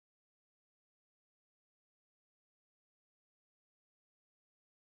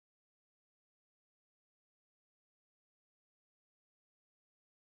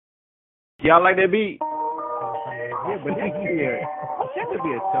Y'all like that beat? Yeah, but that could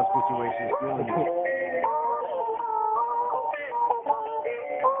be a tough situation.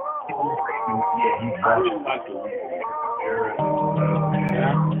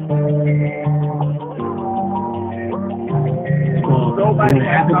 When it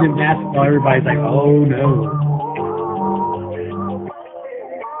happens in basketball, everybody's like, "Oh no!"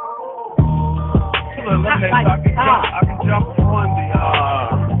 I can jump on the.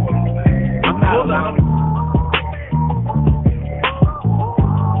 I'm not.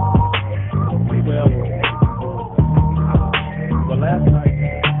 Well, last night.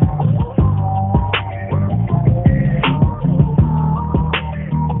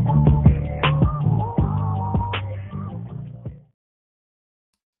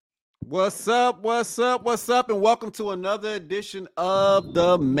 What's up, and welcome to another edition of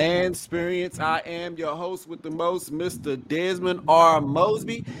the Man Experience. I am your host with the most, Mr. Desmond R.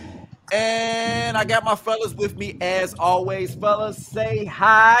 Mosby, and I got my fellas with me as always. Fellas, say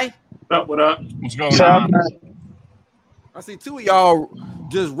hi. What up? What's going on? I see two of y'all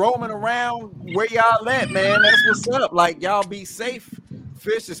just roaming around where y'all at, man. That's what's up. Like, y'all be safe,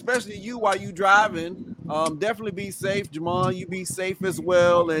 Fisch, especially you while you driving. Definitely be safe, Jamal. You be safe as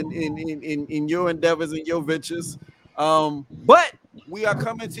well, and in your endeavors and your ventures. But we are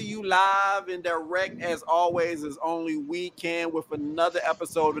coming to you live and direct as always, as only we can, with another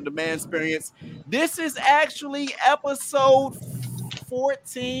episode of the Man Experience. This is actually episode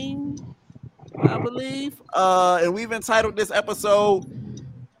 14. I believe. And we've entitled this episode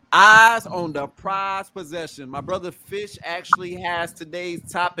Eyes on the Prized Possession. My brother Fisch actually has today's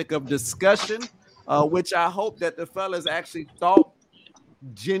topic of discussion, which I hope that the fellas actually thought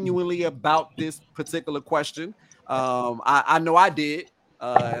genuinely about this particular question. I know I did,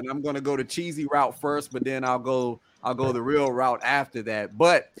 and I'm gonna go the cheesy route first, but then I'll go the real route after that.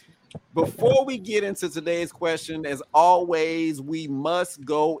 But before we get into today's question, as always, we must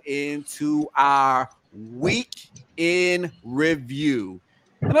go into our week in review.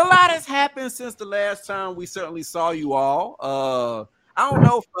 And a lot has happened since the last time we certainly saw you all. I don't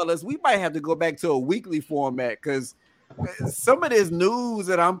know, fellas, we might have to go back to a weekly format because some of this news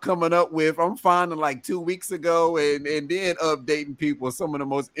that I'm coming up with, I'm finding like 2 weeks ago and then updating people with some of the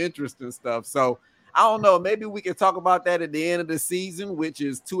most interesting stuff. So I don't know. Maybe we can talk about that at the end of the season, which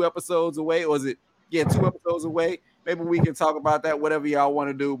is 2 episodes away. Or is it? Yeah, 2 episodes away. Maybe we can talk about that, whatever y'all want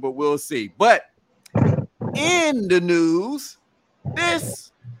to do, but we'll see. But in the news,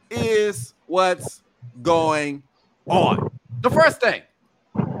 this is what's going on. The first thing,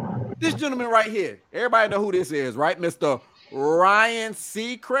 this gentleman right here, everybody know who this is, right? Mr. Ryan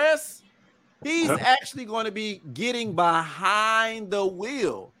Seacrest. He's actually going to be getting behind the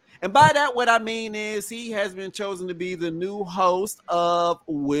wheel. And by that, what I mean is he has been chosen to be the new host of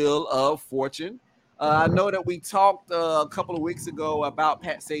Wheel of Fortune. I know that we talked a couple of weeks ago about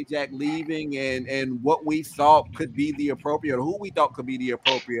Pat Sajak leaving and what we thought could be the appropriate, or who we thought could be the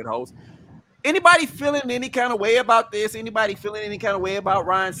appropriate host. Anybody feeling any kind of way about this? Anybody feeling any kind of way about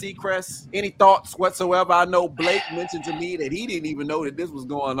Ryan Seacrest? Any thoughts whatsoever? I know Blake mentioned to me that he didn't even know that this was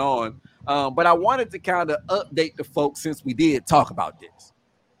going on. But I wanted to kind of update the folks since we did talk about this.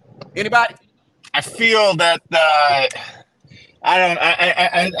 Anybody? I feel that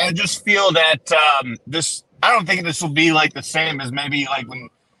I just feel that this. I don't think this will be like the same as maybe like when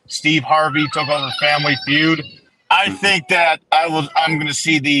Steve Harvey took over Family Feud. I think that I'm going to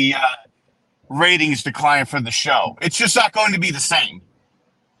see the ratings decline for the show. It's just not going to be the same.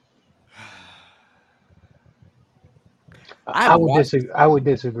 I would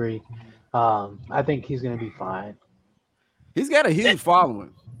disagree. I think he's going to be fine. He's got a huge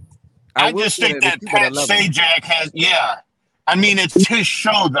following. I just think that Pat Sajak has, I mean, it's his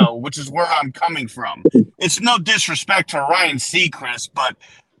show, though, which is where I'm coming from. It's no disrespect to Ryan Seacrest, but,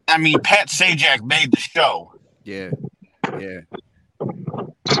 I mean, Pat Sajak made the show. Yeah.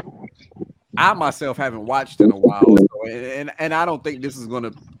 I myself haven't watched in a while, so, and I don't think this is going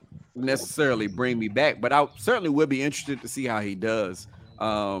to necessarily bring me back, but I certainly would be interested to see how he does.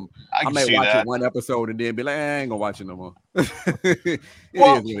 I may watch it one episode and then be like, I ain't gonna watch it no more. It is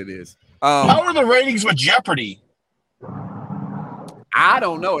what it is. How are the ratings with Jeopardy? I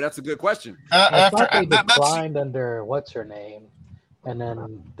don't know. That's a good question. I thought they declined under what's her name, and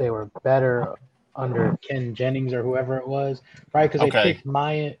then they were better under Ken Jennings or whoever it was, right? Because they picked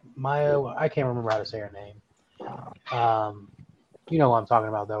Maya. I can't remember how to say her name. You know what I'm talking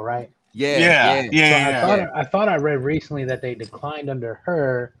about, though, right? Yeah. I thought I read recently that they declined under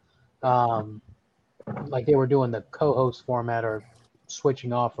her, like they were doing the co-host format or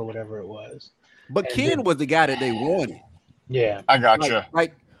switching off or whatever it was. But Ken was the guy that they wanted. Yeah, I gotcha.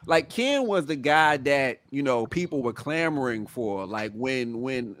 Like like Ken was the guy that, you know, people were clamoring for. Like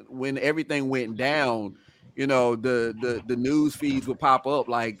when everything went down, you know, the news feeds would pop up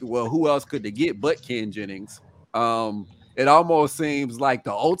like, well, who else could they get but Ken Jennings? It almost seems like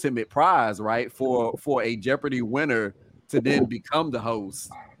the ultimate prize, right? For a Jeopardy winner to then become the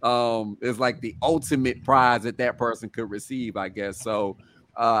host. Is like the ultimate prize that person could receive, I guess. So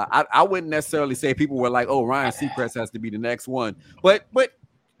I wouldn't necessarily say people were like, oh, Ryan Seacrest has to be the next one, but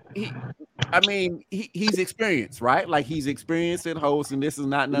he's experienced, right? Like he's experienced in host, and this is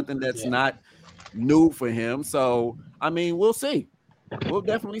not nothing that's not new for him. So I mean, we'll see. We'll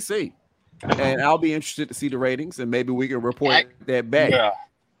definitely see, and I'll be interested to see the ratings, and maybe we can report that back. Yeah.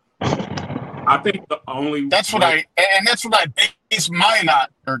 I think the only that's what I base mine on.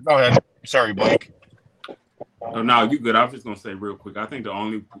 Or go ahead. Sorry, Blake. No, you good. I was just gonna say real quick. I think the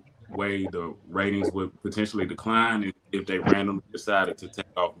only way the ratings would potentially decline is if they randomly decided to take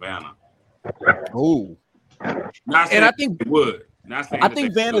off Vanna. Oh, and I think it would. I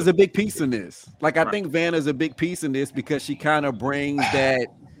think Vanna's a big piece in this. Like I think Vanna's a big piece in this because she kind of brings that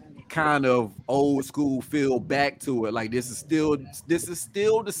kind of old school feel back to it. Like this is still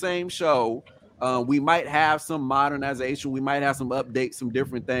the same show. We might have some modernization, we might have some updates, some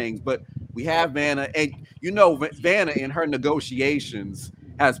different things, but we have Vanna, and you know, Vanna in her negotiations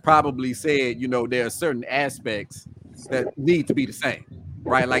has probably said, you know, there are certain aspects that need to be the same,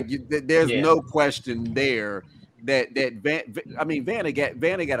 right? Like there's no question there that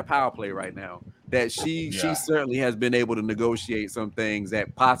Vanna got a power play right now. That she certainly has been able to negotiate some things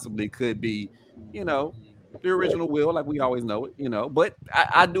that possibly could be, you know, the original will, like we always know it, you know. But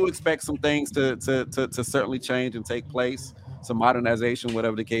I do expect some things to certainly change and take place, some modernization,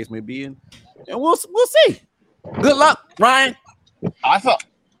 whatever the case may be, and we'll see. Good luck, Ryan. I thought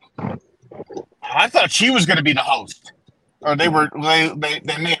she was going to be the host, or they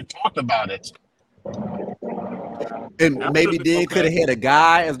may have talked about it. And maybe Dan could have had a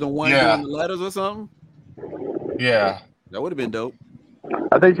guy as the one doing the letters or something. Yeah, that would have been dope.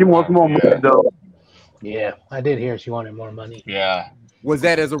 I think she wants more money, though. Yeah, I did hear she wanted more money. Yeah. Was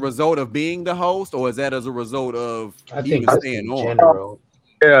that as a result of being the host, or is that as a result of even staying on? General.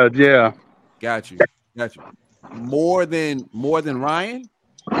 Yeah. Got you. More than Ryan?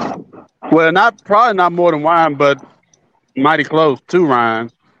 Well, probably not more than Ryan, but mighty close to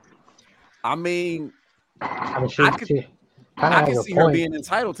Ryan. I mean, I can see her being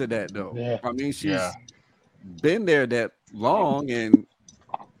entitled to that, though. Yeah. I mean, she's been there that long, and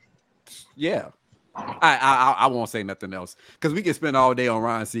I won't say nothing else because we can spend all day on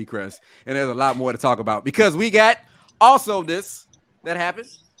Ryan Seacrest, and there's a lot more to talk about because we got also this that happened.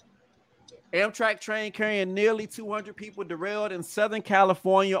 Amtrak train carrying nearly 200 people derailed in Southern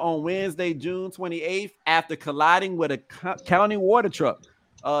California on Wednesday, June 28th, after colliding with a county water truck.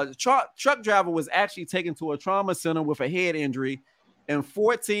 The truck driver was actually taken to a trauma center with a head injury, and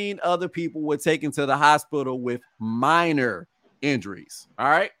 14 other people were taken to the hospital with minor injuries. All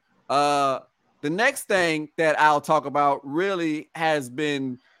right. The next thing that I'll talk about really has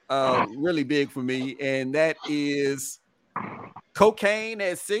been really big for me, and that is cocaine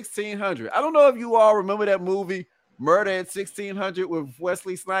at 1600. I don't know if you all remember that movie, Murder at 1600 with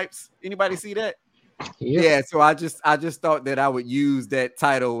Wesley Snipes. Anybody see that? Yeah, so I just thought that I would use that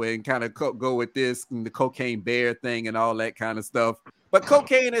title and kind of go with this and the cocaine bear thing and all that kind of stuff. But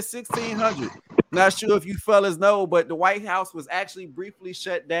cocaine at 1600. Not sure if you fellas know, but the White House was actually briefly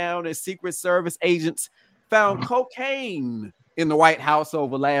shut down as Secret Service agents found cocaine in the White House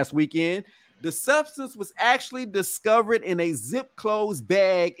over last weekend. The substance was actually discovered in a zip-closed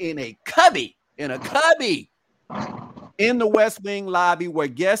bag in a cubby in the West Wing lobby where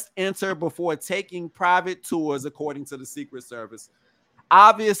guests enter before taking private tours, according to the Secret Service.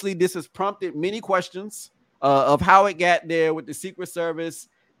 Obviously, this has prompted many questions of how it got there, with the Secret Service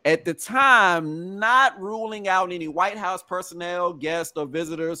at the time not ruling out any White House personnel, guests, or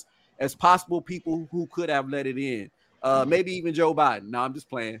visitors as possible people who could have let it in. Maybe even Joe Biden. No, I'm just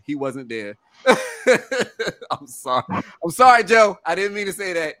playing. He wasn't there. I'm sorry, Joe. I didn't mean to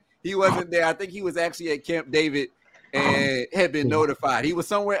say that. He wasn't there. I think he was actually at Camp David and had been notified. He was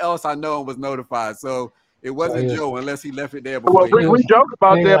somewhere else, I know, and was notified. So it wasn't Joe unless he left it there before. Well, we joke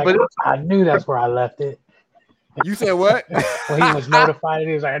about that, but I knew that's where I left it. You said what? When he was notified,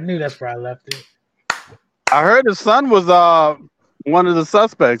 he was like, I knew that's where I left it. I heard his son was one of the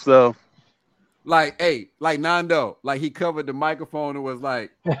suspects, though. Like, hey, like Nando, like he covered the microphone and was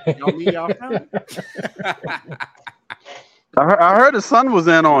like, y'all mean y'all found it? I heard his son was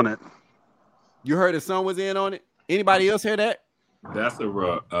in on it. You heard his son was in on it? Anybody else hear that? I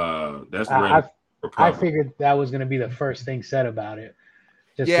figured that was going to be the first thing said about it.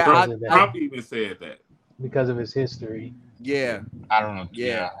 Trump even said that because of his history. Yeah, I don't know.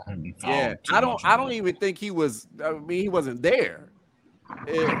 Yeah. I don't even think he was. I mean, he wasn't there.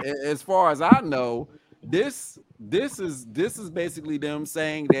 As far as I know, this is basically them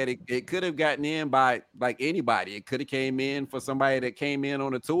saying that it could have gotten in by like anybody. It could have came in for somebody that came in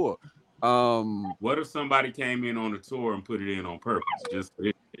on a tour. What if somebody came in on a tour and put it in on purpose? Just for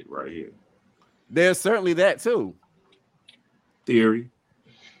this shit right here. There's certainly that too. Theory.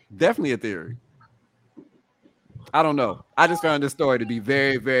 Definitely a theory. I don't know. I just found this story to be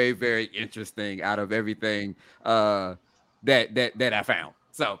very, very, very interesting out of everything that I found.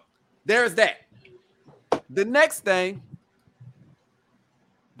 So there's that. The next thing,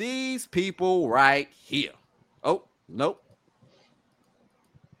 these people right here. Oh, nope.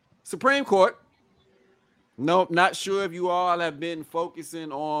 Supreme Court. Nope, not sure if you all have been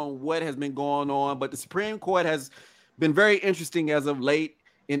focusing on what has been going on, but the Supreme Court has been very interesting as of late.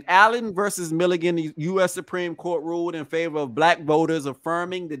 In Allen versus Milligan, the U.S. Supreme Court ruled in favor of black voters,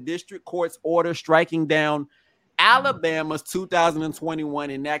 affirming the district court's order striking down Alabama's 2021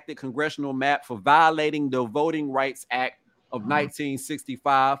 enacted congressional map for violating the Voting Rights Act of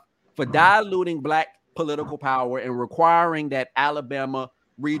 1965 for diluting black political power and requiring that Alabama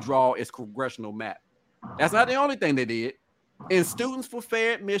redraw its congressional map. That's not the only thing they did. In Students for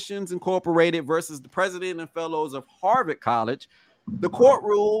Fair Admissions Incorporated versus the president and fellows of Harvard College, the court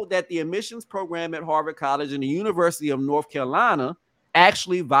ruled that the admissions program at Harvard College and the University of North Carolina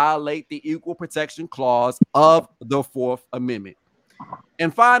actually violate the Equal Protection Clause of the Fourth Amendment.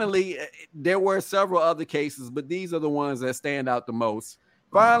 And finally, there were several other cases, but these are the ones that stand out the most.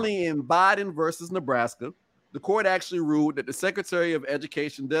 Finally, in Biden versus Nebraska, the court actually ruled that the Secretary of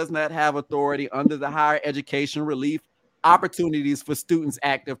Education does not have authority under the Higher Education Relief Opportunities for Students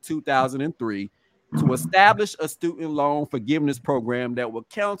Act of 2003 to establish a student loan forgiveness program that will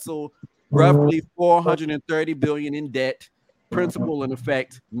counsel roughly $430 billion in debt, principal in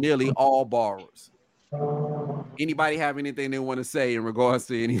effect, nearly all borrowers. Anybody have anything they want to say in regards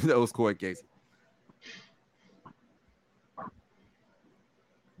to any of those court cases?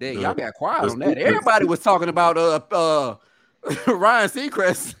 Dang, y'all got quiet on that. Everybody was talking about Ryan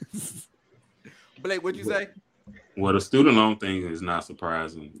Seacrest. Blake, what'd you say? Well, the student loan thing is not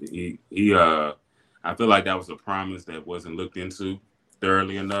surprising. He I feel like that was a promise that wasn't looked into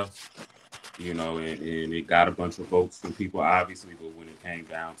thoroughly enough, you know, and it got a bunch of votes from people, obviously, but when it came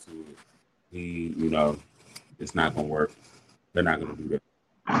down to it, he, you know, it's not going to work. They're not going to do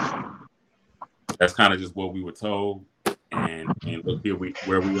that. That's kind of just what we were told, and look here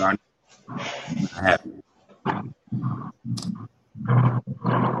where we are now. Happy.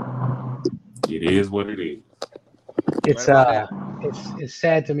 It is what it is. It's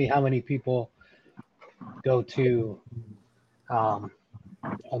sad to me how many people go to a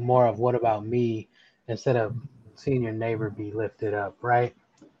more of what about me instead of seeing your neighbor be lifted up, right?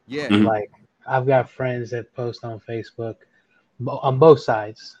 Yeah. Mm-hmm. Like I've got friends that post on Facebook on both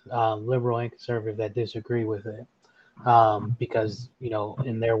sides, liberal and conservative, that disagree with it because, you know,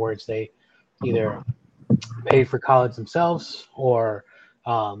 in their words, they either paid for college themselves or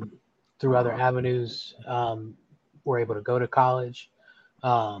through other avenues were able to go to college.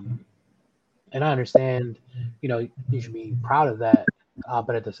 And I understand, you know, you should be proud of that.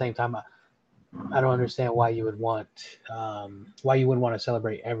 But at the same time, I don't understand why you would want, why you wouldn't want to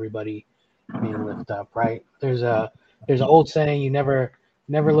celebrate everybody being lifted up, right? There's an old saying: you never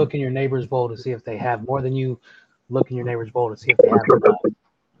look in your neighbor's bowl to see if they have more than you look in your neighbor's bowl to see if they have enough.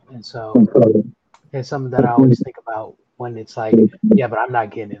 And so it's something that I always think about when it's like, yeah, but I'm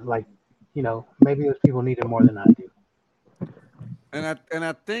not getting it. Like, you know, maybe those people need it more than I do. And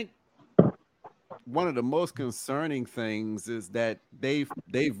I think one of the most concerning things is that they've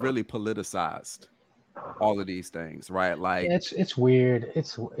really politicized all of these things, right? Like it's weird.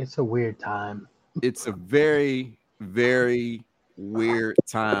 It's a weird time. It's a very, very weird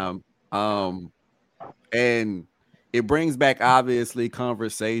time. And it brings back obviously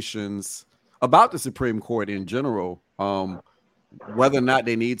conversations about the Supreme Court in general, whether or not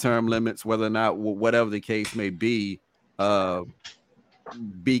they need term limits, whether or not whatever the case may be,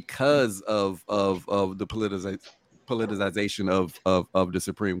 because of the politicization of the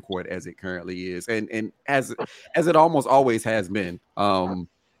Supreme Court as it currently is, and as it almost always has been.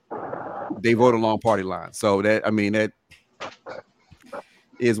 They vote along party lines, so that that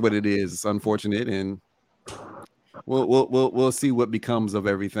is what it is. It's unfortunate, and we'll see what becomes of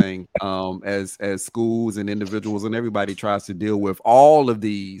everything as schools and individuals and everybody tries to deal with all of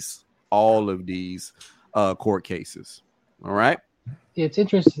these court cases. All right. It's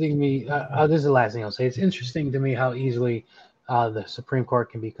interesting to me. This is the last thing I'll say. It's interesting to me how easily the Supreme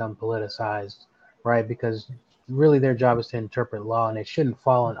Court can become politicized, right? Because really their job is to interpret law, and it shouldn't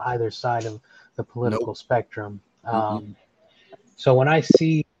fall on either side of the political spectrum. So when I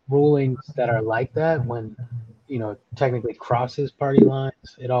see rulings that are like that, when technically crosses party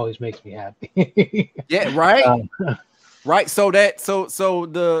lines, it always makes me happy. Yeah, right. Right. So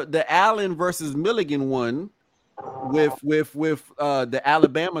the Allen versus Milligan one with the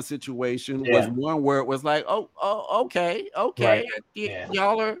Alabama situation was one where it was like, okay, Right.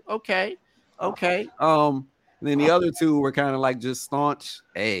 y'all are okay. And then the other two were kind of like just staunch.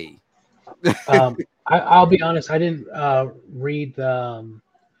 Hey. I'll be honest, I didn't read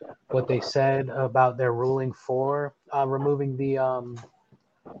what they said about their ruling for removing the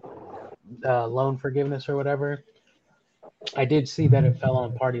loan forgiveness or whatever. I did see that it fell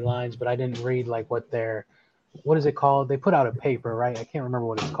on party lines, but I didn't read like what is it called? They put out a paper, right? I can't remember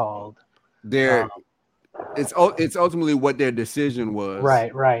what it's called. It's ultimately what their decision was.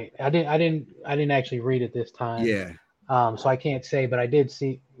 Right. I didn't actually read it this time. Yeah. So I can't say, but I did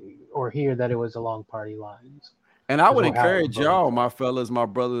see or hear that it was along party lines. And I would encourage y'all, my fellas, my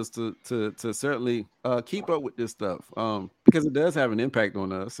brothers, to certainly keep up with this stuff, because it does have an impact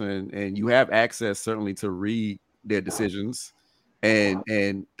on us, and you have access certainly to read their decisions, and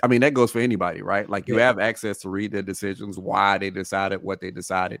I mean that goes for anybody, right? Like you have access to read their decisions, why they decided what they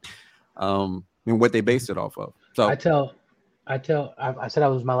decided, and what they based it off of. So I said that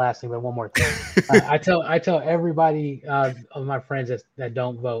was my last thing, but one more thing. I tell everybody of my friends that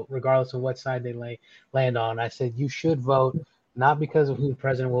don't vote, regardless of what side they land on. I said you should vote, not because of who the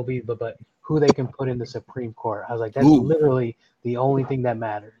president will be, but who they can put in the Supreme Court. I was like, that's literally the only thing that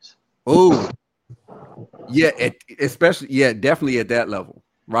matters. Oh, yeah, definitely at that level,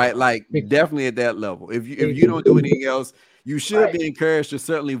 right? Like definitely at that level. If you don't do anything else, you should be encouraged to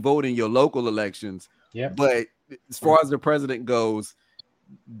certainly vote in your local elections. Yeah, but as far as the president goes,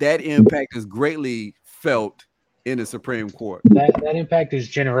 that impact is greatly felt in the Supreme Court. That impact is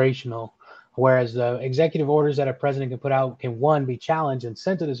generational, whereas the executive orders that a president can put out can, one, be challenged and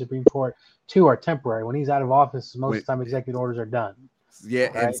sent to the Supreme Court, two, are temporary. When he's out of office, most of the time executive orders are done. Yeah,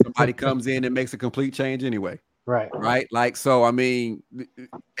 right? And somebody comes in and makes a complete change anyway. Right. Like, so, I mean,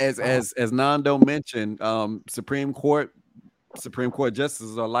 as Nando mentioned, Supreme Court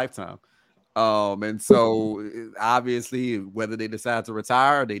justices are a lifetime. And so obviously whether they decide to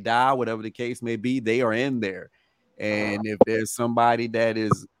retire or they die, whatever the case may be, they are in there. And if there's somebody that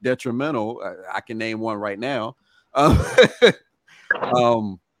is detrimental, I can name one right now. They're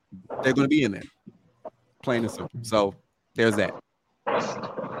going to be in there, plain and simple. So there's that.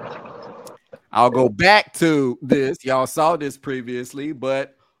 I'll go back to this. Y'all saw this previously,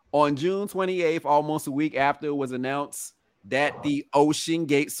 but on June 28th, almost a week after it was announced that the Ocean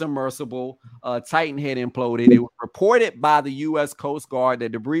Gate submersible Titan had imploded, it was reported by the U.S. Coast Guard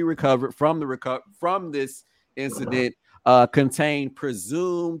that debris recovered from this incident contained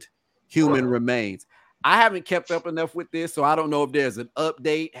presumed human remains. I haven't kept up enough with this, so I don't know if there's an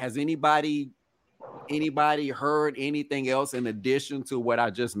update. Has anybody heard anything else in addition to what I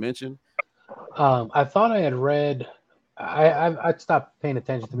just mentioned? I thought I had read. I stopped paying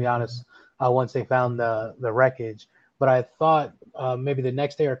attention, to be honest, once they found the wreckage. But I thought maybe the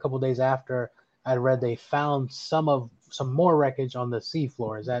next day or a couple of days after, I read they found some more wreckage on the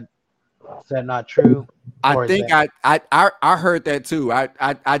seafloor. Is that not true? I think I heard that too.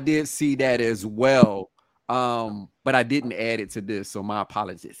 I did see that as well, but I didn't add it to this, so my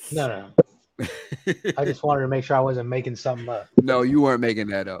apologies. No. I just wanted to make sure I wasn't making something up. No, you weren't making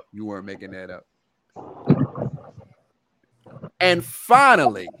that up. And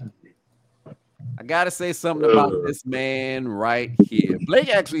finally, I gotta say something about this man right here. Blake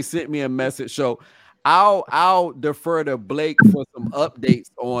actually sent me a message, so I'll defer to Blake for some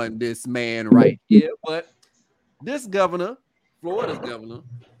updates on this man right here. But this governor, Florida's governor,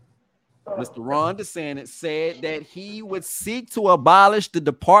 Mr. Ron DeSantis, said that he would seek to abolish the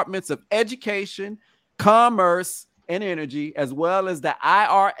departments of education, commerce, and energy, as well as the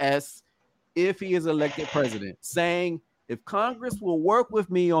IRS, if he is elected president, saying, if Congress will work with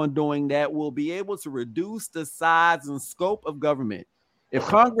me on doing that, we'll be able to reduce the size and scope of government. If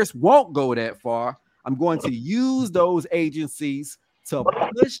Congress won't go that far, I'm going to use those agencies to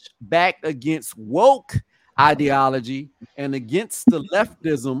push back against woke ideology and against the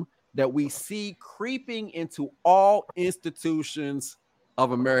leftism that we see creeping into all institutions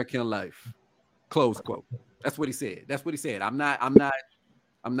of American life. Close quote. That's what he said. I'm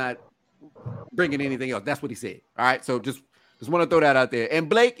not bringing anything else. That's what he said. All right. So just want to throw that out there. And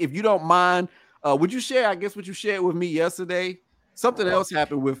Blake, if you don't mind, would you share, I guess, what you shared with me yesterday? Something else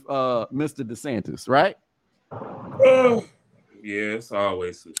happened with Mr. DeSantis, right? Yeah, it's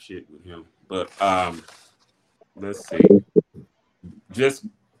always some shit with him. But let's see. Just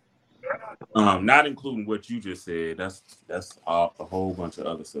not including what you just said. That's a whole bunch of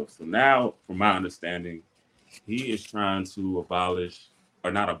other stuff. So now, from my understanding, he is trying to abolish,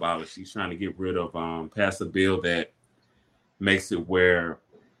 or not abolish. He's trying to get rid of, pass a bill that makes it where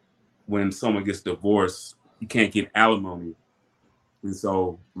when someone gets divorced, you can't get alimony. And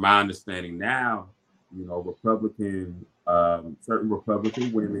so, my understanding now, certain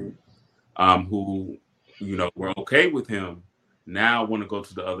Republican women, who, were okay with him, now want to go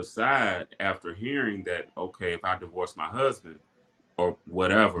to the other side after hearing that, okay, if I divorce my husband or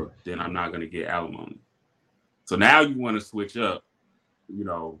whatever, then I'm not going to get alimony. So now you want to switch up,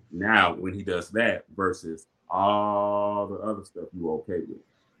 now when he does that versus all the other stuff you were okay with.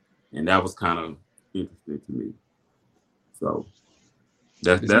 And that was kind of interesting to me. So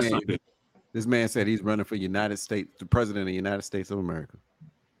that's something. This man said he's running for United States, the president of the United States of America.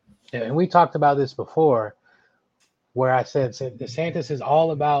 Yeah, and we talked about this before, where I said DeSantis is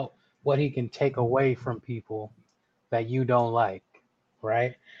all about what he can take away from people that you don't like,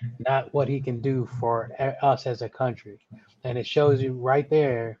 right? Not what he can do for us as a country. And it shows you right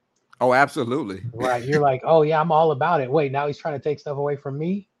there. Oh, absolutely. Right. You're like, oh, yeah, I'm all about it. Wait, now he's trying to take stuff away from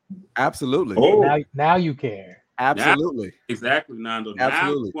me? Absolutely. Oh. Now you care. Absolutely. Now, exactly, Nando.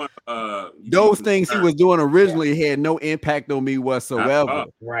 Absolutely. Now, those things he was doing originally had no impact on me whatsoever.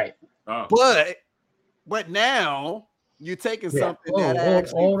 Right. But now you're taking something that I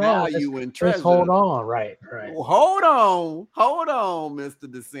actually value and treasure. Just hold on. Right. Hold on, Mr.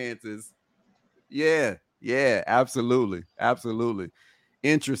 DeSantis. Yeah, absolutely.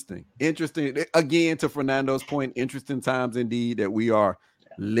 Interesting. Again, to Fernando's point, interesting times indeed that we are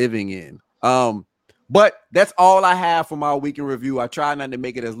living in. But that's all I have for my weekend review. I try not to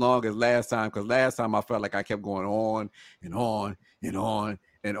make it as long as last time, because last time I felt like I kept going on and on and on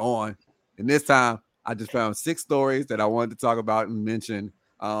and on. And this time I just found 6 stories that I wanted to talk about and mention.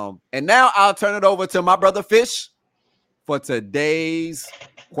 And now I'll turn it over to my brother Fisch for today's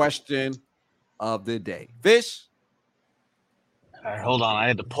question of the day. Fisch? All right, hold on. I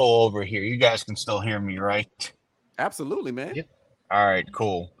had to pull over here. You guys can still hear me, right? Absolutely, man. Yep. All right,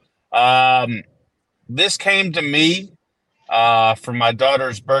 cool. This came to me for my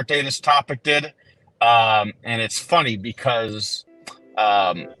daughter's birthday. This topic did. And it's funny because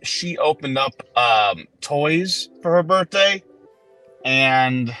she opened up toys for her birthday.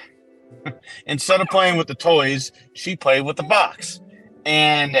 And instead of playing with the toys, she played with the box.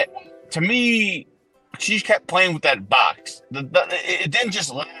 And to me, she kept playing with that box. It didn't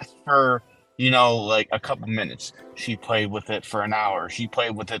just last for, like a couple minutes. She played with it for an hour. She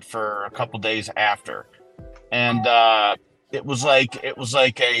played with it for a couple days after. And it was like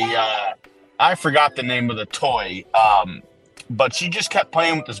a I forgot the name of the toy. But she just kept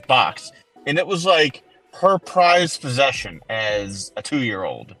playing with this box. And it was like her prized possession as a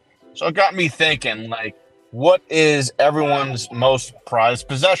 2-year-old. So it got me thinking, like, what is everyone's most prized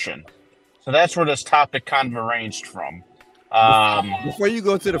possession? So that's where this topic kind of arranged from. Before you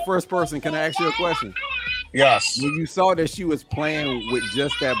go to the first person, can I ask you a question? Yes. When you saw that she was playing with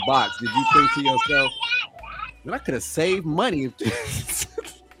just that box, did you think to yourself, "Man, I could have saved money"?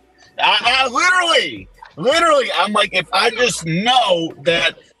 I literally, I'm like, if I just know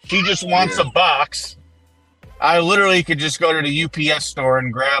that she just wants a box, I literally could just go to the UPS store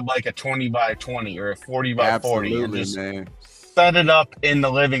and grab like a 20 by 20 or a 40 by 40 and just set it up in the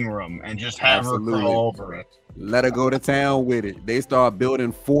living room and just have her crawl over it. Let her go to town with it. They start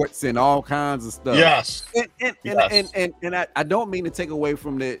building forts and all kinds of stuff. Yes. And I don't mean to take away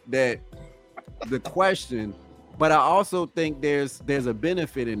from the question, but I also think there's a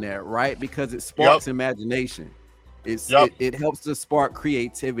benefit in that, right? Because it sparks imagination. It helps to spark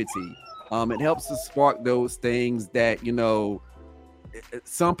creativity. It helps to spark those things that,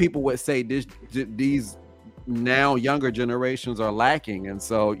 some people would say these now younger generations are lacking. And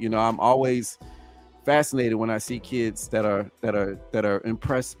so, I'm always fascinated when I see kids that are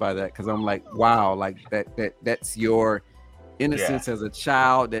impressed by that, because I'm like, wow, like that's your innocence as a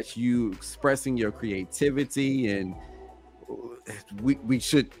child, that's you expressing your creativity, and we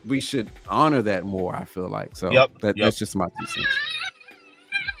should honor that more, I feel like. So that's just my 2 cents.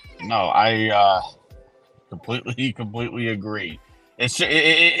 No, I completely agree.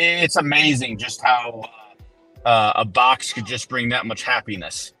 It's amazing just how a box could just bring that much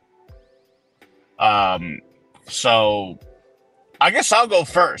happiness. So I guess I'll go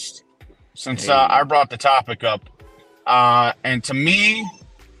first since I brought the topic up. And to me,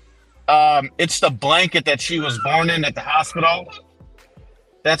 it's the blanket that she was born in at the hospital.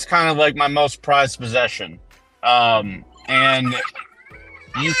 That's kind of like my most prized possession. And and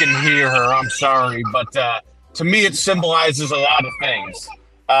you can hear her. I'm sorry, but to me, it symbolizes a lot of things.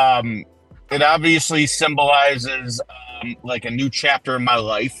 It obviously symbolizes like a new chapter in my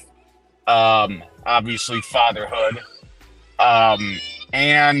life. Obviously, fatherhood,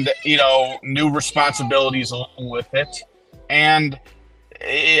 and new responsibilities along with it, and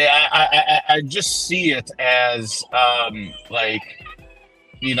I just see it as like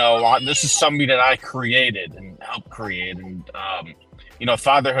this is something that I created and helped create, and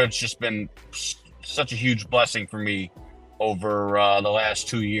fatherhood's just been such a huge blessing for me over the last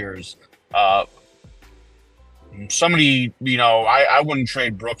 2 years. Somebody, I wouldn't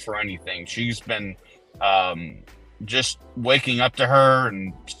trade Brooke for anything. She's been just waking up to her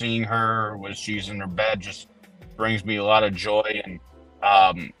and seeing her when she's in her bed just brings me a lot of joy. And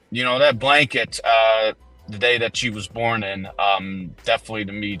that blanket the day that she was born in, definitely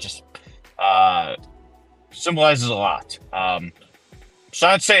to me just symbolizes a lot. So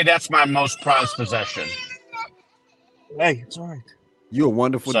I'd say that's my most prized possession. Hey, it's all right. You're a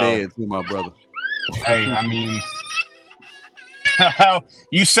wonderful dad too, my brother. Hey, I mean,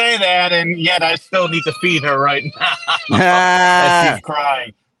 you say that, and yet I still need to feed her right now. She's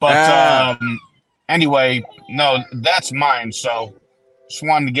crying. But anyway, no, that's mine. So just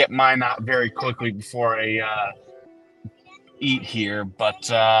wanted to get mine out very quickly before I eat here. But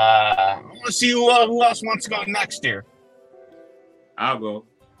let's see who else wants to go next here. I'll go.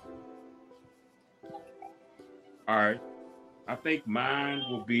 All right. I think mine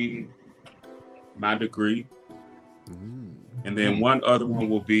will be my degree. And then one other one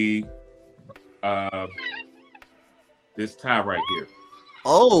will be this tie right here.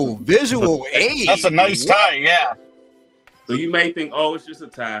 Oh, visual aid. That's a nice tie, yeah. So you may think, oh, it's just a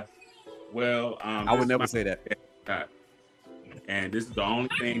tie. Well, I would never say that. Tie. And this is the only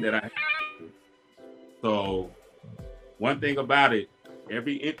thing that I have. So one thing about it,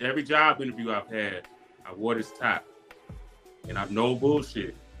 every job interview I've had, I wore this tie. And I've no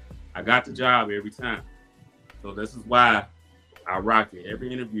bullshit. I got the job every time. So this is why I rock it.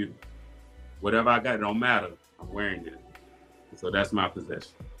 Every interview, whatever I got, it don't matter. I'm wearing it. So that's my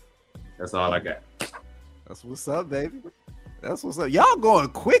possession. That's all I got. That's what's up, baby. That's what's up. Y'all going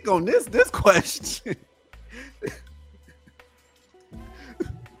quick on this question.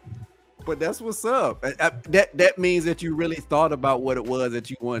 But that's what's up. That means that you really thought about what it was that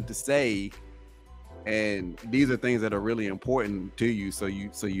you wanted to say. And these are things that are really important to you, so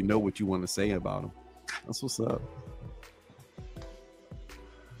you know what you want to say about them. That's what's up.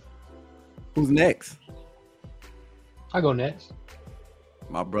 Who's next? I go next.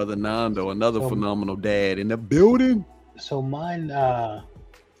 My brother Nando, another phenomenal dad in the building. So mine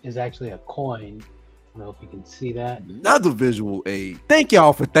is actually a coin. I don't know if you can see that. Another visual aid. Thank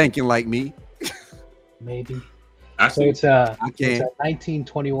y'all for thinking like me. Maybe. So it's a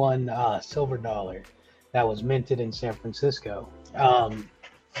 1921 silver dollar that was minted in San Francisco.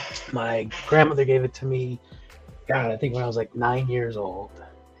 My grandmother gave it to me, God, I think when I was like 9 years old.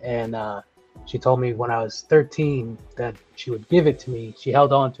 And she told me when I was 13 that she would give it to me. She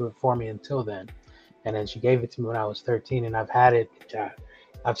held on to it for me until then. And then she gave it to me when I was 13, and I've had it.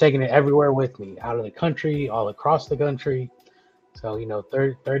 I've taken it everywhere with me, out of the country, all across the country. So,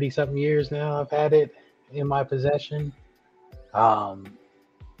 30-something years now I've had it in my possession.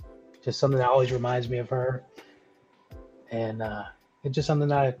 Just something that always reminds me of her. And it's just something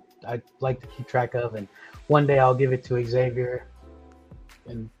that I like to keep track of. And one day I'll give it to Xavier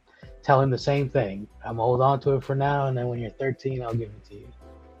and tell him the same thing. I'm gonna hold on to it for now, and then when you're 13, I'll give it to you.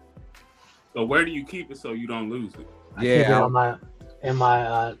 So where do you keep it so you don't lose it? I keep it in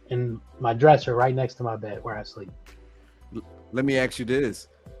my dresser right next to my bed where I sleep. Let me ask you this: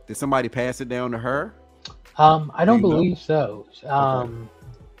 did somebody pass it down to her? I don't believe so.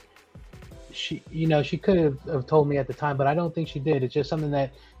 She could have told me at the time, but I don't think she did. It's just something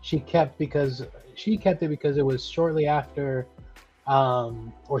that she kept because it was shortly after,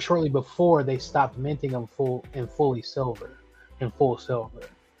 or shortly before they stopped minting them full silver.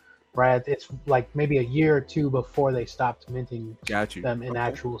 Right, it's like maybe a year or two before they stopped minting them in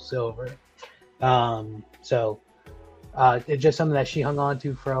actual silver. So it's just something that she hung on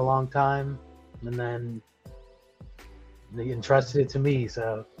to for a long time, and then they entrusted it to me.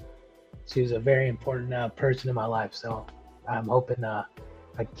 So she was a very important person in my life. So I'm hoping I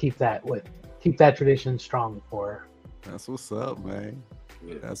keep that tradition strong for her. That's what's up, man.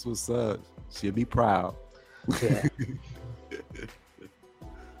 Yeah. That's what's up. She'll be proud. Yeah.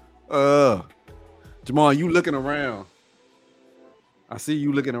 Jamal, you looking around. I see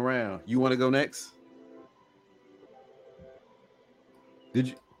you looking around. You want to go next?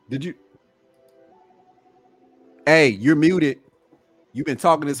 Did you? Hey, you're muted. You've been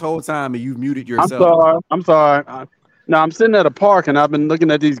talking this whole time and you've muted yourself. I'm sorry. Now I'm sitting at a park and I've been looking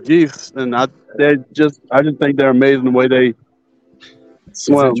at these geese, and I just think they're amazing the way they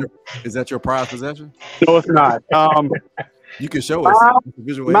swim. Is that your prized possession? No, it's not. You can show us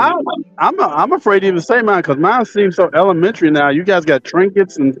visual. I'm afraid to even say mine because mine seems so elementary now. You guys got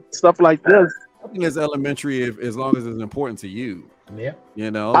trinkets and stuff like this. I think it's elementary as long as it's important to you. Yeah.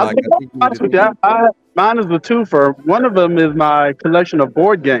 You know, mine is a twofer. One of them is my collection of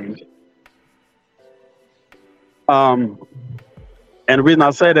board games. And the reason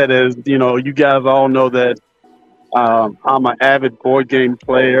I say that is, you guys all know that I'm an avid board game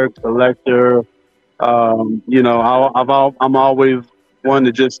player, collector. I'm always one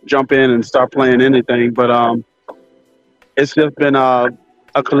to just jump in and start playing anything. But it's just been a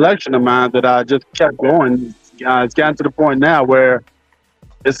collection of mine that I just kept going. It's gotten to the point now where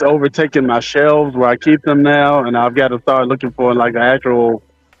it's overtaking my shelves where I keep them now, and I've got to start looking for like an actual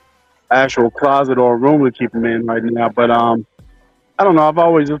closet or a room to keep them in right now. But I don't know. I've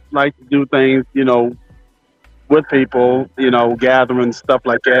always just liked to do things, with people, gatherings, stuff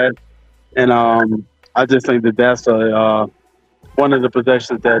like that. And I just think that that's one of the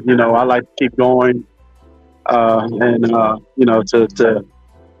possessions that I like to keep going, to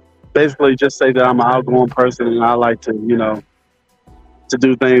basically just say that I'm an outgoing person and I like to to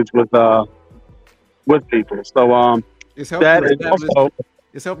do things with people. So it's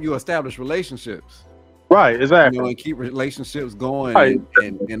helping you establish relationships. Right, exactly. And keep relationships going, right.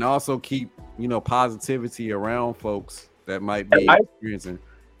 and also keep positivity around folks that might be experiencing.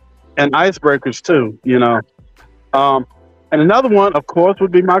 And icebreakers too, And another one, of course,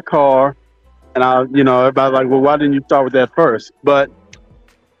 would be my car. And everybody's like, well, why didn't you start with that first? But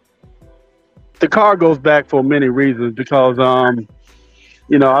the car goes back for many reasons because, I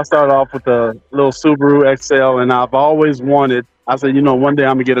started off with a little Subaru XL, and I've always wanted. I said, one day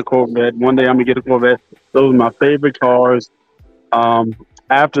I'm gonna get a Corvette. One day I'm gonna get a Corvette. Those are my favorite cars.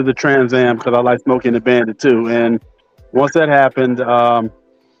 After the Trans Am, because I like Smokey the Bandit too. And once that happened,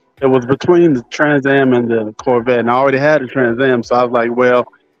 it was between the Trans Am and the Corvette, and I already had a Trans Am, so I was like, well,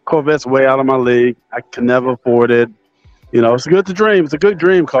 Corvette's way out of my league. I can never afford it. It's good to dream. It's a good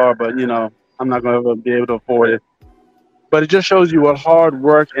dream car, but I'm not going to be able to afford it. But it just shows you what hard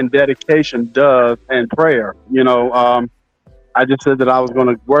work and dedication does, and prayer. I just said that I was going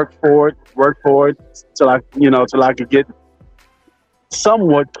to work for it till I could get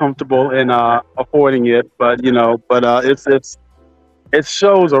somewhat comfortable in affording it. But it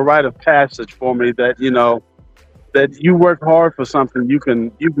shows a rite of passage for me that that you work hard for something, you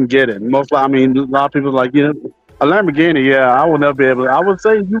can get it. A lot of people are like, a Lamborghini, yeah, I will never be able to. I would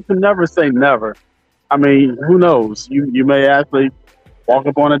say you can never say never. Who knows? You may actually walk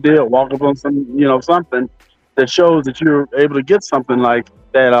up on a deal, walk up on some, something that shows that you're able to get something like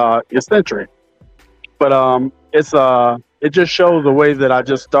that eccentric. But it just shows the way that I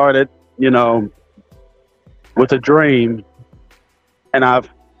just started, with a dream, and I've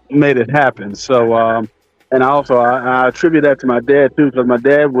made it happen. So and also I attribute that to my dad too, because my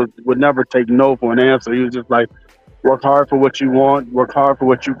dad would never take no for an answer. He was just like, work hard for what you want, work hard for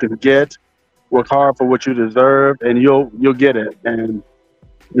what you can get, work hard for what you deserve, and you'll get it. And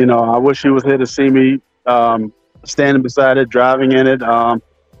I wish he was here to see me standing beside it, driving in it.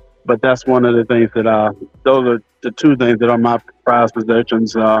 But that's one of the things that those are the two things that are my prized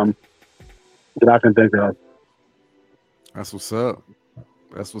possessions that I can think of. That's what's up.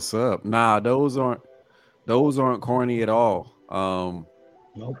 That's what's up. Nah, those aren't corny at all.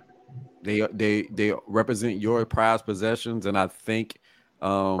 Nope. They represent your prized possessions, and I think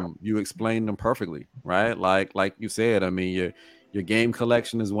you explained them perfectly, right? Like you said, your game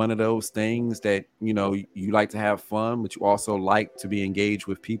collection is one of those things that you like to have fun, but you also like to be engaged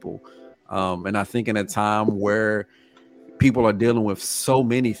with people. And I think in a time where people are dealing with so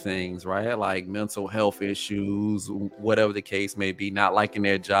many things, right? Like mental health issues, whatever the case may be, not liking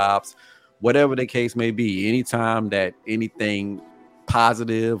their jobs, whatever the case may be, anytime that anything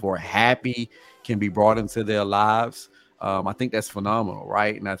positive or happy can be brought into their lives, I think that's phenomenal,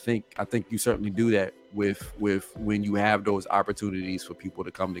 right? And I think you certainly do that with when you have those opportunities for people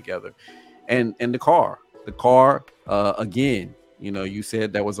to come together. And the car again, you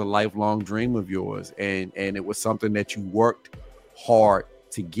said that was a lifelong dream of yours, and it was something that you worked hard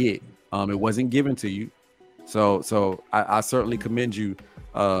to get. It wasn't given to you, so I certainly commend you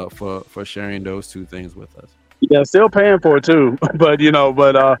for sharing those two things with us. Yeah, still paying for it too, but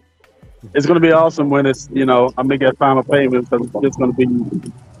it's going to be awesome when it's I make that final payment, because it's going to be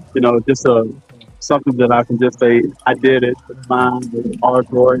just something that I can just say I did it, it's mine, it's hard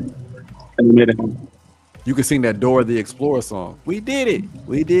for it, and we made it happen. you can sing that Dora the Explorer song. We did it.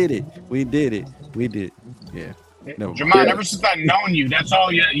 We did it. We did it. We did. Yeah. Never mind. Jamon, ever since I've known you, that's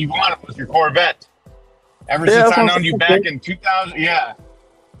all you wanted was your Corvette. Ever Yeah, since that's I what known I'm you saying. back in 2000, yeah.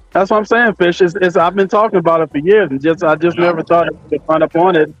 That's what I'm saying, Fish. I've been talking about it for years, and I just Yep. never thought I could run up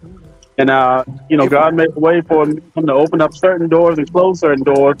on it. And If God made a way for him to open up certain doors and close certain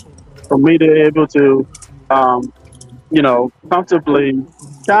doors for me to be able to, um, comfortably,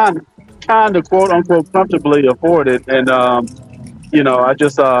 kind of quote unquote comfortably afford it. And I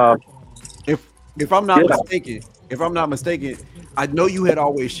just if if I'm not yeah. mistaken, if I'm not mistaken, I know you had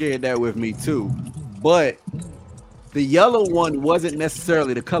always shared that with me too, but the yellow one wasn't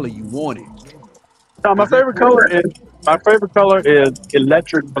necessarily the color you wanted. No, Is that correct? my favorite color is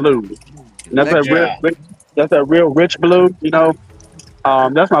electric blue, and Electric. Yeah. that's that real rich blue.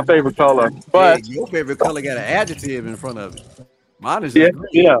 That's my favorite color. Hey, But your favorite color got an adjective in front of it. Mine is yeah, just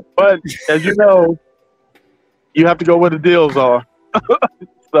green. yeah. But as you know, you have to go where the deals are.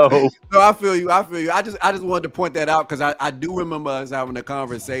 So No, I feel you. I feel you. I just wanted to point that out because I do remember us having a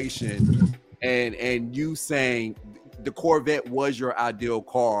conversation and you saying the Corvette was your ideal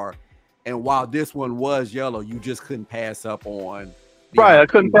car, and while this one was yellow, you just couldn't pass up on the right, I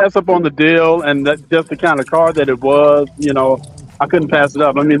couldn't opportunity. pass up on the deal, and that's just the kind of car that it was. I couldn't pass it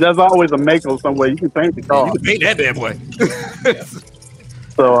up. I mean, there's always a makeover somewhere. You can paint the Yeah, you car. can paint that bad boy. Yeah.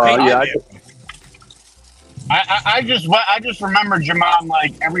 So Paint that yeah, bad boy. I just remember Jamon,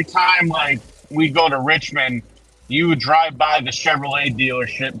 like every time like we go to Richmond, you would drive by the Chevrolet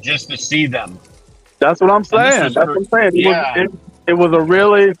dealership just to see them. that's what I'm And this saying. was That's for what I'm saying. yeah. It was a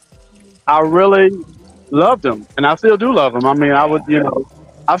really I really loved him, and I still do love him. I mean, Yeah.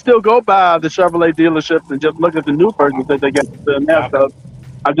 I still go by the Chevrolet dealerships and just look at the new versions that they get in there. Yep. So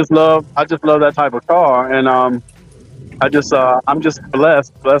I just love that type of car, and I'm just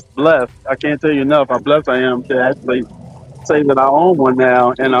blessed, blessed, blessed. I can't tell you enough how blessed I am to actually say that I own one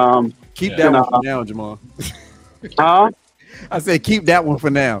now, and Keep Yeah. that one for now, Jamal. huh? I said keep that one for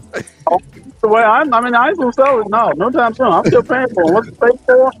now. The way I ain't gonna sell it. No time soon. I'm still paying for it. What's it paid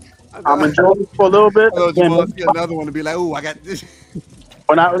for? I I'm know, enjoying it for a little bit. I know And Jamal see another one to be like, oh, I got this.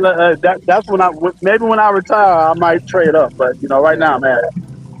 that's when maybe when I retire, I might trade up. But right now, man.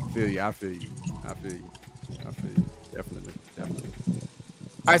 I feel you. I feel you. I feel you. I feel you. Definitely. Definitely.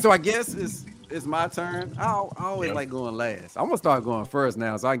 All right, so I guess it's my turn. I always Yep. like going last. I'm gonna start going first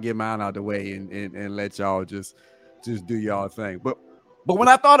now, so I can get mine out the way and let y'all just do y'all thing. But when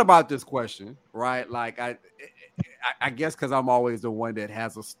I thought about this question, right, like I guess because I'm always the one that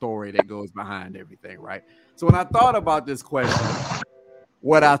has a story that goes behind everything, right? So when I thought about this question,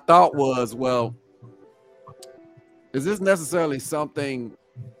 what I thought was, well, is this necessarily something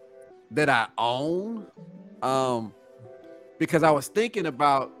that I own? Because I was thinking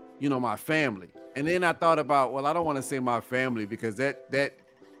about, my family. And then I thought about, well, I don't want to say my family because that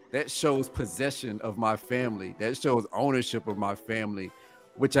shows possession of my family. That shows ownership of my family,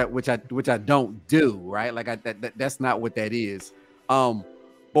 which I don't do, right? Like that's not what that is.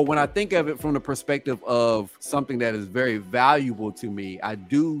 But when I think of it from the perspective of something that is very valuable to me, I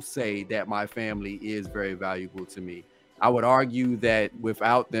do say that my family is very valuable to me. I would argue that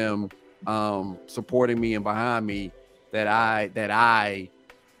without them supporting me and behind me, that I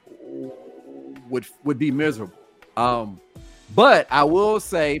would be miserable. But I will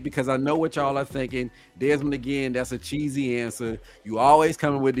say, because I know what y'all are thinking, Desmond, again, that's a cheesy answer. You always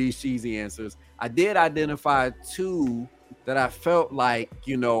coming with these cheesy answers. I did identify two that I felt like,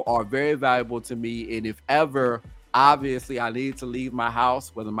 are very valuable to me. And if ever, obviously, I needed to leave my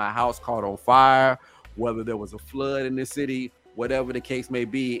house, whether my house caught on fire, whether there was a flood in the city, whatever the case may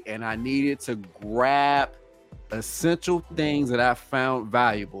be, and I needed to grab essential things that I found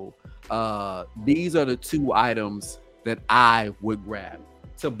valuable. These are the two items that I would grab.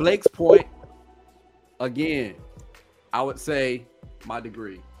 To Blake's point, again, I would say my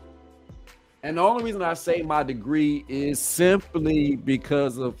degree. And the only reason I say my degree is simply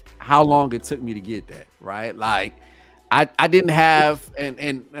because of how long it took me to get that, right? Like I didn't have, and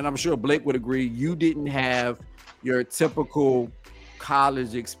I'm sure Blake would agree, you didn't have your typical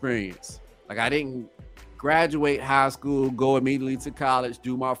college experience. Like I didn't graduate high school, go immediately to college,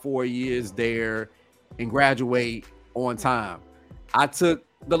 do my 4 years there, and graduate on time. I took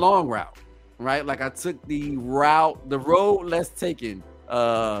the long route, right? Like I took the road less taken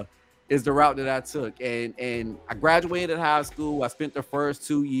is the route that I took. And I graduated high school. I spent the first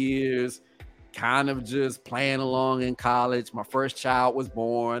 2 years kind of just playing along in college. My first child was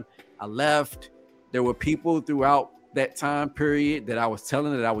born. I left. There were people throughout that time period that I was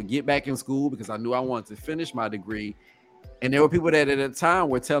telling that I would get back in school because I knew I wanted to finish my degree. And there were people that at the time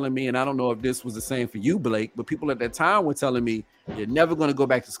were telling me, and I don't know if this was the same for you, Blake, but people at that time were telling me, you're never going to go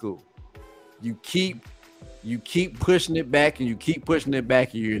back to school. You keep pushing it back and you keep pushing it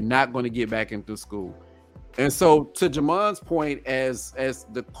back, and you're not going to get back into school. And so to Jamon's point, as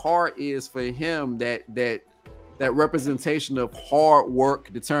the car is for him, that representation of hard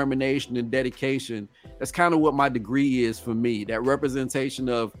work, determination, and dedication, that's kind of what my degree is for me. That representation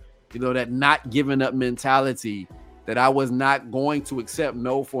of, that not giving up mentality, that I was not going to accept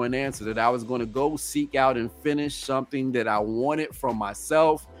no for an answer, that I was going to go seek out and finish something that I wanted from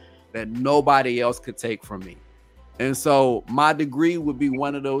myself that nobody else could take from me. And so my degree would be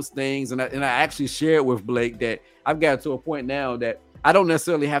one of those things. And I actually shared with Blake that I've got to a point now that I don't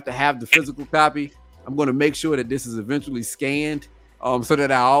necessarily have to have the physical copy. I'm going to make sure that this is eventually scanned so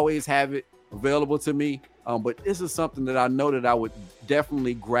that I always have it available to me. But this is something that I know that I would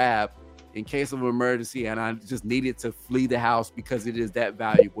definitely grab in case of an emergency, and I just needed to flee the house because it is that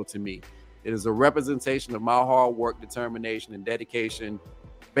valuable to me. It is a representation of my hard work, determination, and dedication,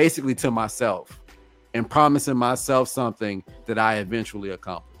 basically to myself, and promising myself something that I eventually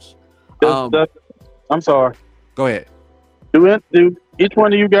accomplish. I'm sorry. Go ahead. Do each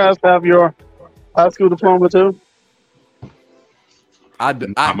one of you guys have your high school diploma too? I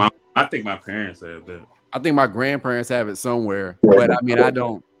think my parents have that. I think my grandparents have it somewhere, but I mean, I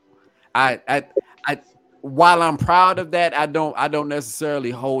don't. I while I'm proud of that, I don't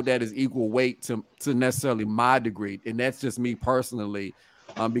necessarily hold that as equal weight to necessarily my degree, and that's just me personally,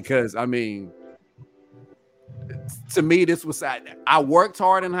 because I mean, to me, this was I worked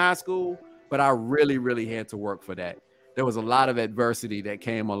hard in high school, but I really, really had to work for that. There was a lot of adversity that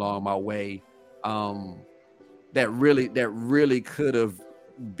came along my way, that really could have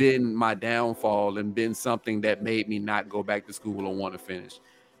been my downfall and been something that made me not go back to school or want to finish.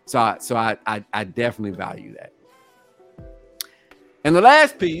 So I definitely value that. And the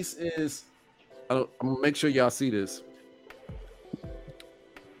last piece is, I'm gonna make sure y'all see this.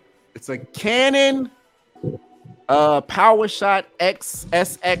 It's a Canon PowerShot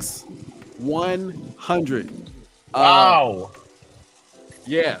SX 100. Wow.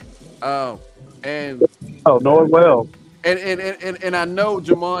 Yeah. And know it well. And I know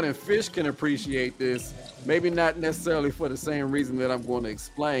Jamon and Fisch can appreciate this. Maybe not necessarily for the same reason that I'm going to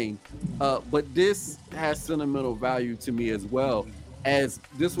explain, but this has sentimental value to me as well, as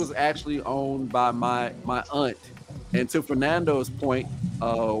this was actually owned by my aunt. And to Fernando's point,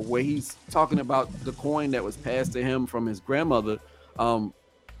 where he's talking about the coin that was passed to him from his grandmother, and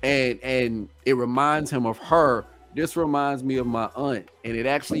it reminds him of her. This reminds me of my aunt, and it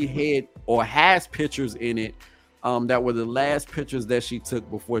actually had or has pictures in it that were the last pictures that she took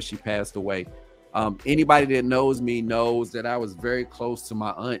before she passed away. Anybody that knows me knows that I was very close to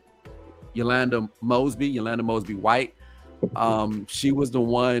my aunt, Yolanda Mosby White. She was the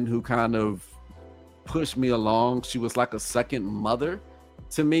one who kind of pushed me along. She was like a second mother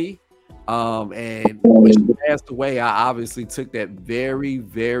to me. And when she passed away, I obviously took that very,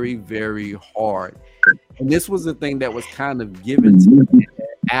 very, very hard. And this was the thing that was kind of given to me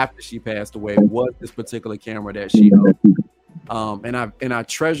after she passed away, was this particular camera that she owned. And I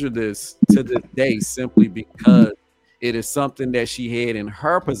treasure this to this day simply because it is something that she had in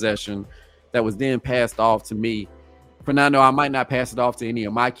her possession that was then passed off to me. Fernando, I might not pass it off to any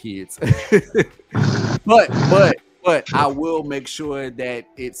of my kids, but I will make sure that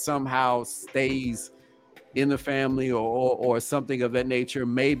it somehow stays in the family or something of that nature.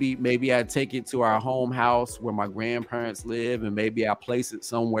 Maybe I take it to our home house where my grandparents live, and maybe I place it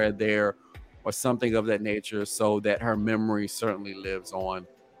somewhere there or something of that nature, so that her memory certainly lives on.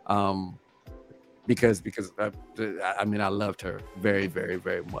 Because I mean, I loved her very, very,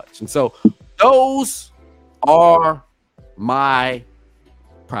 very much. And so those are my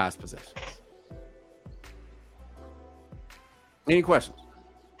prized possessions. Any questions?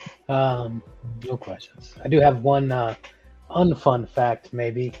 No questions. I do have one unfun fact,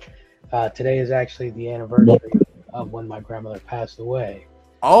 maybe. Today is actually the anniversary of when my grandmother passed away.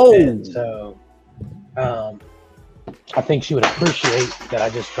 Oh, and so I think she would appreciate that I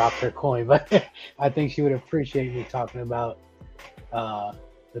just dropped her coin, but I think she would appreciate me talking about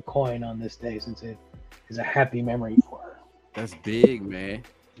the coin on this day, since it is a happy memory for her. That's big, man.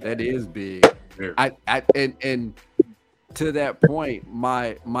 That is big. And to that point,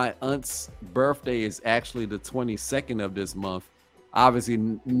 my aunt's birthday is actually the 22nd of this month.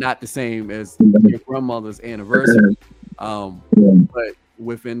 Obviously not the same as your grandmother's anniversary, but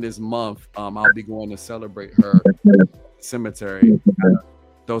within this month, I'll be going to celebrate her cemetery,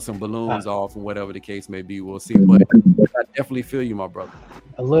 throw some balloons off, and whatever the case may be. We'll see. But I definitely feel you, my brother.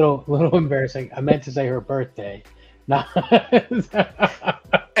 A little embarrassing. I meant to say her birthday, No.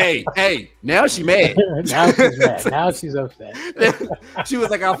 Hey, now she mad. Now she's mad. Now she's upset. She was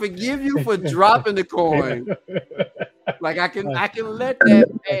like, "I'll forgive you for dropping the coin. Like I can let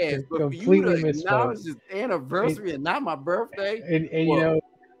that pass, but for you to acknowledge this anniversary and not my birthday." And you know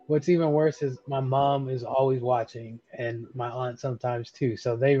what's even worse is my mom is always watching, and my aunt sometimes too.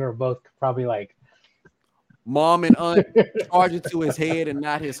 So they were both probably like, "Mom and aunt, charge it to his head and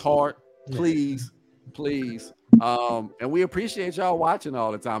not his heart, please, please." And we appreciate y'all watching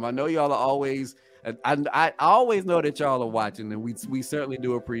all the time. I know y'all are always. I always know that y'all are watching, and we certainly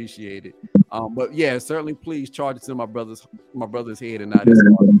do appreciate it. But yeah, certainly please charge it to my brother's head and not his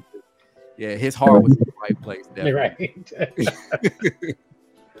heart. Yeah, his heart was in the right place. Definitely. Right.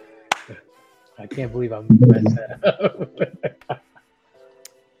 I can't believe I messed that up.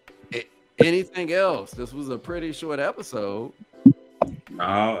 Anything else? This was a pretty short episode. Me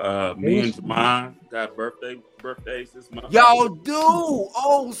and Jamon got birthdays this month. Y'all do.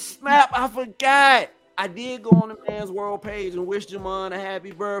 Oh snap! I forgot. I did go on the Man's World page and wish Jamon a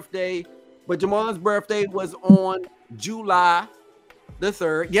happy birthday. But Jamon's birthday was on July the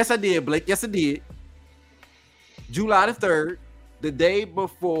 3rd. Yes, I did, Blake. Yes, I did. July the 3rd, the day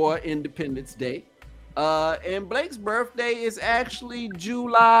before Independence Day. And Blake's birthday is actually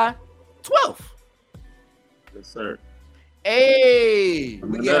July 12th. Yes, sir. Hey,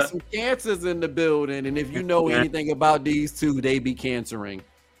 we got some cancers in the building, and if you know anything about these two, they be cancering.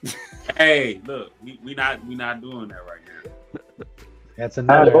 Hey, look, we not doing that right now. That's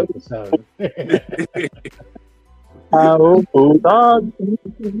another episode.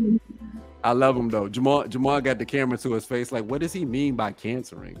 I love him though. Jamal got the camera to his face. Like, what does he mean by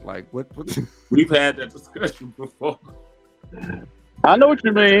cancering? Like, what? We've had that discussion before. I know what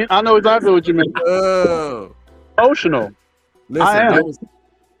you mean. I know exactly what you mean. Emotional.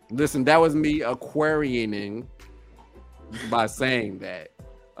 Listen, that was me Aquarianing by saying that.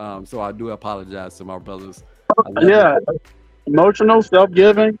 So I do apologize to my brothers. Yeah, emotional,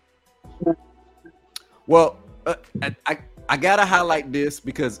 self-giving. Well, I gotta highlight this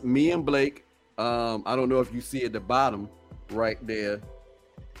because me and Blake. I don't know if you see at the bottom right there.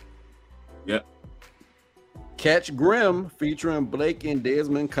 Yep. Catch Grim featuring Blake and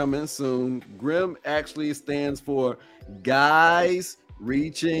Desmond coming soon. Grim actually stands for Guys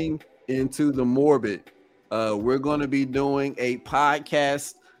Reaching into the Morbid. We're going to be doing a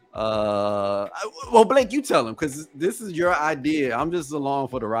podcast. Well, Blake, you tell him because this is your idea. I'm just along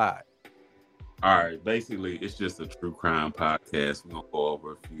for the ride. All right. Basically, it's just a true crime podcast. We're going to go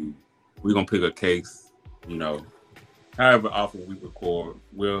over a few. We're going to pick a case, however often we record,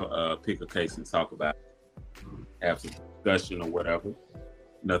 we'll pick a case and talk about it. Have some discussion or whatever.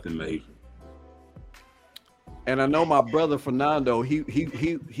 Nothing major. And I know my brother Fernando, he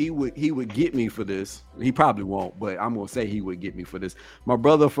would get me for this. He probably won't, but I'm gonna say he would get me for this. My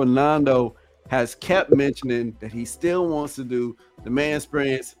brother Fernando has kept mentioning that he still wants to do the Man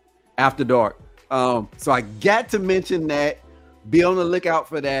Experience After Dark. So I got to mention that. Be on the lookout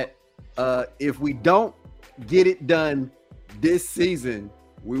for that. If we don't get it done this season,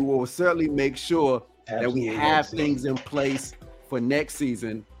 we will certainly make sure that we have things in place for next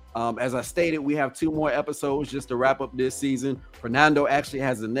season. As I stated, we have 2 more episodes just to wrap up this season. Fernando actually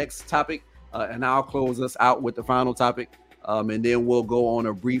has the next topic, and I'll close us out with the final topic. And then we'll go on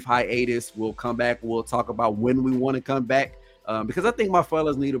a brief hiatus. We'll come back. We'll talk about when we want to come back because I think my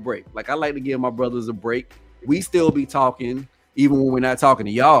fellas need a break. Like, I like to give my brothers a break. We still be talking, even when we're not talking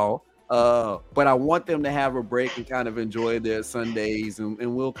to y'all. But I want them to have a break and kind of enjoy their Sundays,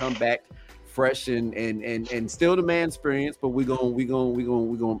 and we'll come back fresh and still the Man Experience, but we're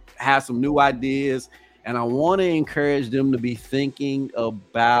gonna have some new ideas, and I want to encourage them to be thinking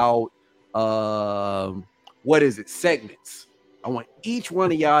about segments. I want each one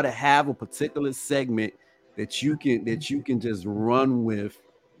of y'all to have a particular segment that you can just run with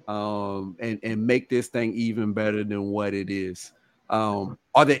and make this thing even better than what it is. Are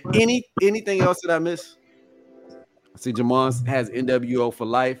there anything else that I missed? I see Jamon has NWO for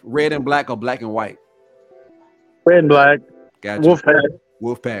life. Red and black or black and white? Red and black. Got you.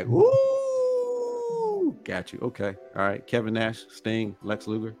 Wolfpack. Ooh. Got you. Okay. All right. Kevin Nash, Sting, Lex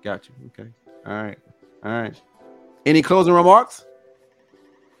Luger. Got you. Okay. All right. Any closing remarks?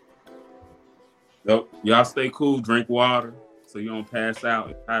 Nope. Y'all stay cool. Drink water so you don't pass out.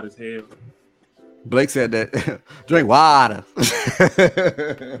 It's hot as hell. Blake said that. Drink water.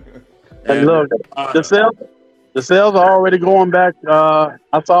 And look, the sales are already going back. I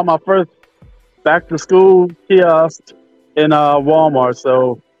saw my first back to school kiosk in Walmart.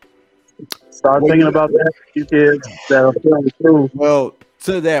 So start thinking about that. You kids that are feeling school. Well,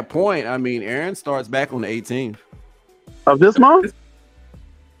 to that point, I mean, Aaron starts back on the 18th. Of this month?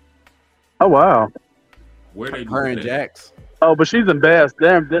 Oh wow. Where they do Her and that? Jax. Oh, but she's in Bass.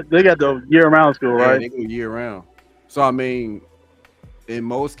 Damn, they got the year-round school, Yeah, right? they go year round. So I mean, in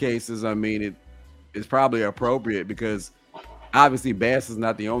most cases, I mean it's probably appropriate because obviously Bass is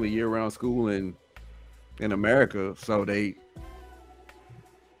not the only year-round school in America. So they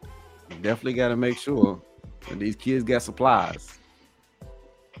definitely got to make sure that these kids got supplies.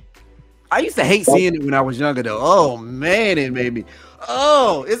 I used to hate seeing it when I was younger, though. Oh man, it made me.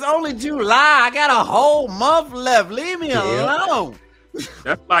 Oh, it's only July. I got a whole month left. Leave me alone.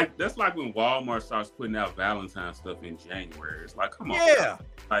 That's like when Walmart starts putting out Valentine's stuff in January. It's like, come on, Yeah,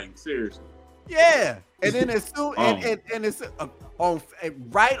 like seriously. yeah. And then as soon and it's on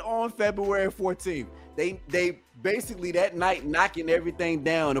right on February 14th, they basically that night knocking everything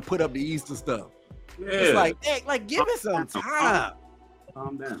down to put up the Easter stuff. Yeah, It's like, hey, like give it some time.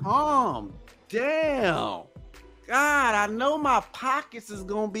 Calm down. Calm down. God, I know my pockets is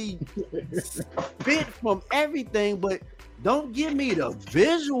gonna be spit from everything, but don't give me the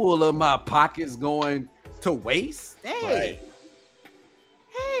visual of my pockets going to waste. Hey,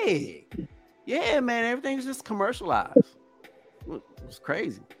 hey, yeah, man, everything's just commercialized. It's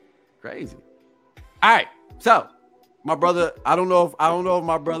crazy. All right, so my brother, I don't know if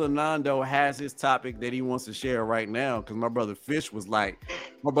my brother Nando has his topic that he wants to share right now, because my brother Fisch was like,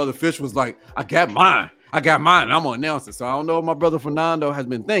 I got mine, I'm gonna announce it. So I don't know what my brother Fernando has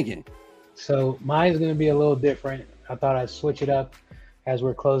been thinking. So mine's gonna be a little different. I thought I'd switch it up as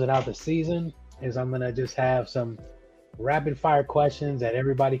we're closing out the season. Is I'm gonna just have some rapid fire questions that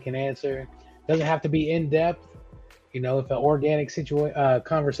everybody can answer. Doesn't have to be in depth. You know, if an organic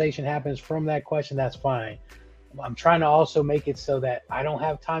conversation happens from that question, that's fine. I'm trying to also make it so that I don't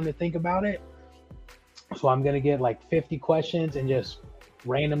have time to think about it. So I'm going to get like 50 questions and just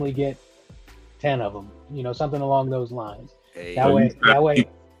randomly get 10 of them, you know, something along those lines. Hey. That way,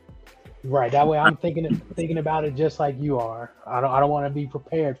 I'm thinking about it just like you are. I don't want to be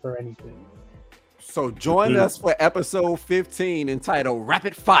prepared for anything. So join us for episode 15 entitled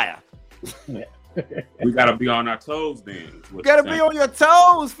Rapid Fire. We gotta be on our toes then. You gotta be on your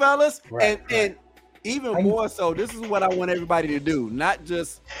toes, fellas. Right. And even more so, this is what I want everybody to do. Not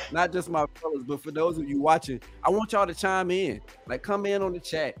just my fellas, but for those of you watching, I want y'all to chime in. Like, come in on the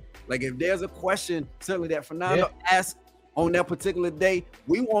chat. Like, if there's a question, certainly that Fernando asked on that particular day,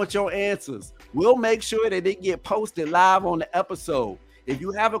 we want your answers. We'll make sure that they get posted live on the episode. If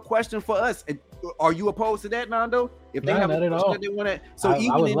you have a question for us, are you opposed to that, Nando? If they have a question that they want to, so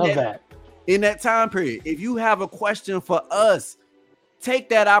I would love that. In that time period, if you have a question for us, take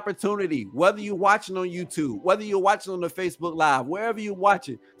that opportunity, whether you're watching on YouTube, whether you're watching on the Facebook Live, wherever you're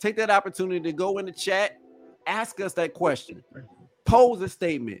watching, take that opportunity to go in the chat, ask us that question, pose a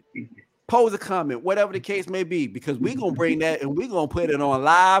statement, pose a comment, whatever the case may be, because we're going to bring that and we're going to put it on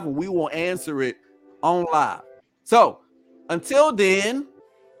live and we will answer it on live. So until then,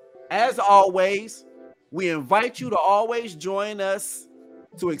 as always, we invite you to always join us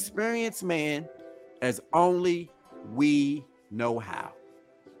to experience man as only we know how.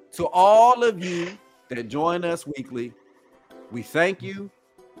 To all of you that join us weekly, we thank you,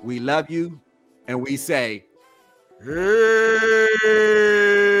 we love you, and we say peace.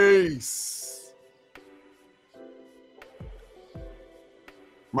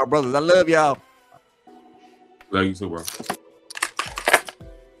 My brothers, I love y'all. Love you too, bro.